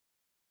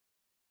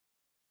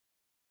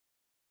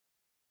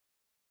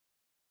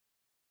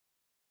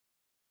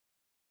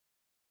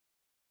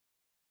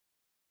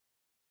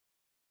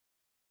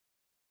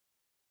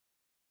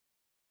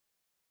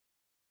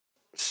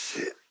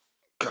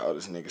Call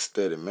this nigga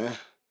steady, man.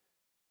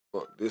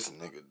 Fuck this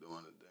nigga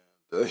doing the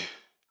damn day.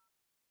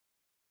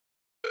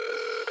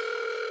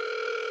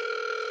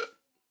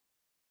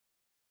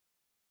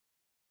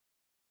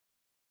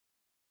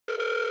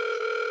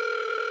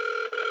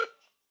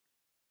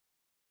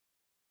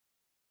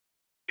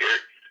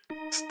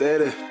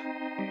 Steady.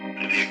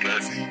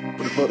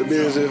 What the fuck the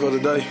business is for the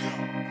day?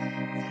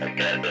 I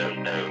got that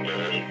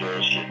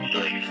doing shit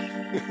safe.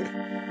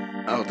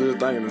 I was just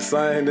thinking the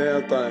same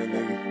damn thing,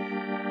 nigga.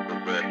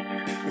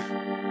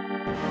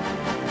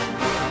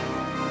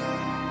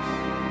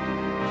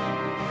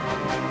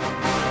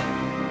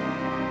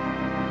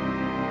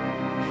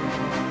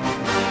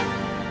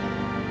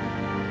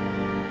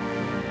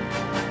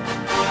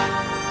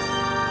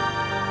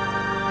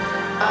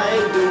 I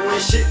ain't doing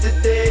shit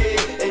today,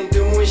 ain't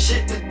doing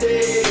shit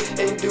today,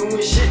 ain't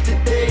doing shit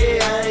today,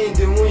 I ain't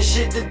doing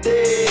shit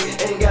today,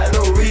 ain't got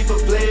no reefer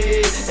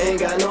play, ain't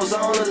got no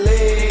song to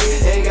lay,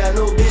 ain't got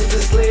no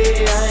business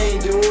lay, I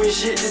ain't doing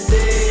shit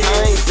today,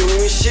 I ain't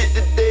doing shit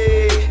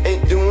today,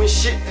 ain't doing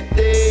shit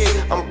today,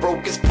 I'm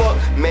broke as fuck,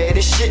 mad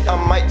as shit, I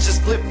might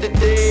just flip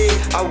today,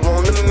 I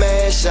want a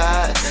mad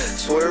shot,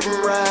 swerve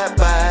and ride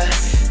by,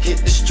 hit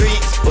the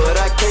streets, but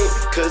I can't,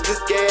 cause this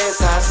gas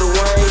high, so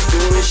I ain't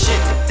doing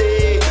shit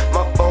today.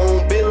 My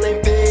phone bill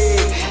ain't paid.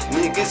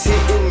 Niggas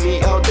hitting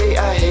me all day,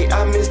 I hate,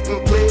 I miss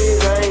them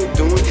plays. I ain't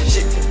doing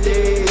shit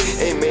today.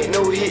 Ain't made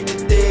no hit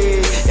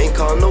today. Ain't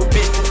call no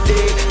bitch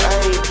today. I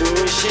ain't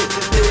doing shit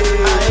today.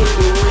 I ain't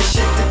doing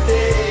shit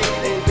today.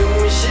 Ain't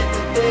doing shit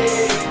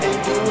today.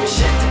 Ain't doing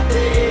shit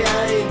today. I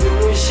ain't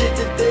doing shit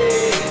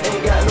today.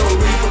 Ain't got no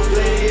reefer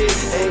play.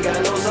 Ain't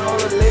got no song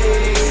to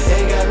lay.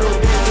 Ain't got no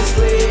business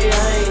lay.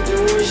 I ain't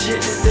doing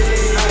shit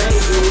today. I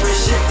ain't doing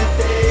shit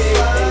today.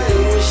 Ain't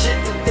doing shit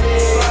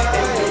today.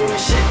 Ain't doing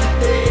shit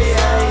today.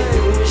 I ain't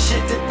doing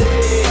shit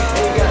today.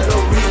 Ain't got no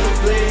reefer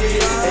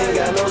play. Ain't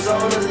got no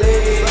song to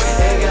lay.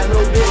 Ain't got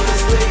no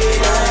business lay.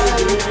 I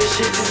ain't doing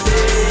shit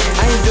today.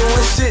 I ain't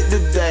doing shit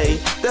today.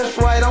 That's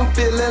right, I'm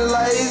feeling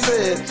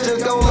lazy.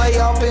 Just go lay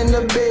off in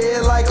the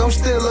bed like I'm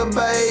still a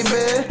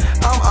baby.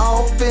 I'm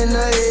off in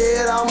the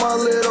head, I'm a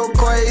little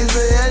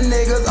crazy.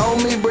 Niggas owe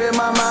me bread,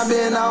 my mind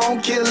been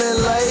on killing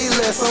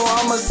lately. So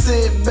I'ma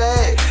sit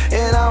back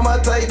and I'ma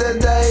take the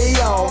day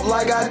off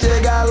like I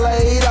just got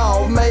laid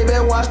off. Maybe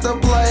watch the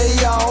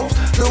playoffs.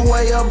 The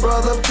way a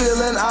brother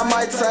feeling, I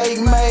might take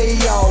May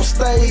off.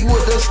 Stay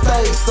with the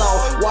stakes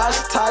off, watch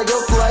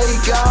Tiger play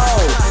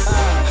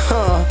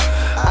golf.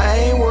 I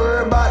ain't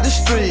worried about the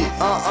street,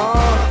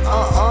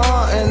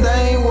 and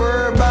they ain't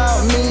worried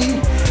about me.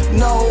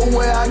 Know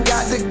where I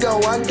got to go,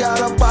 I got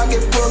a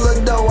pocket full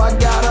of dough. I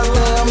got a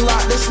lamb,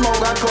 lock the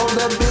smoke, I close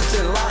that bitch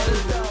and lock the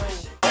door.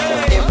 I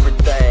want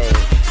everything,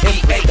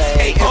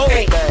 everything,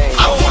 everything.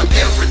 I want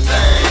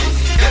everything,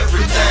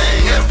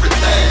 everything,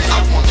 everything. I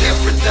want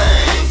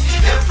everything,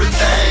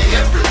 everything,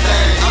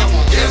 everything. I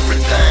want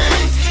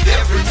everything,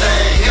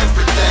 everything,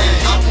 everything.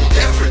 I want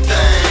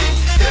everything,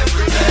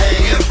 everything,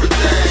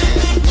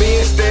 everything.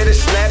 Being steady,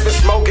 snapping,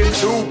 smoking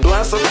 2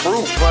 blunts of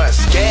fruit punch.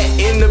 Scat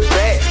in the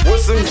back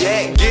with some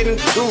yak, getting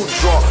too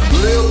drunk.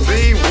 Lil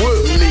B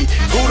with me,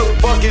 who the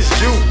fuck is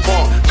you,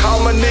 punk?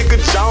 Call my nigga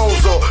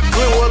Jones up,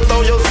 clean what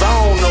throw your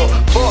zone up.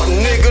 Fuck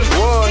niggas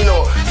run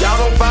up,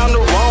 y'all don't find the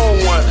wrong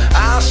one.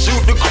 I'll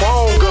shoot the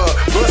chrome gun,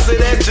 bust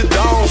it at your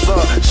dome, son.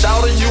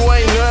 Shout you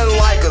ain't nothing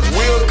like us,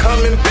 we'll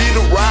come and be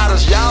the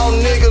riders. Y'all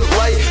niggas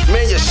late,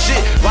 man, your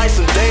shit like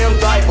some damn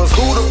diapers.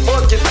 Who the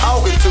fuck you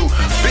talking to?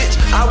 Bitch,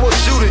 I will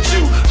shoot at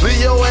you. Leave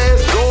your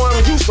ass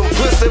going, you some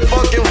pussy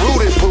fucking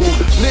rooty poo.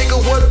 Nigga,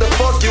 what the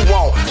fuck you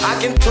want? I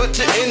can put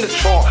you in the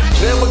trunk.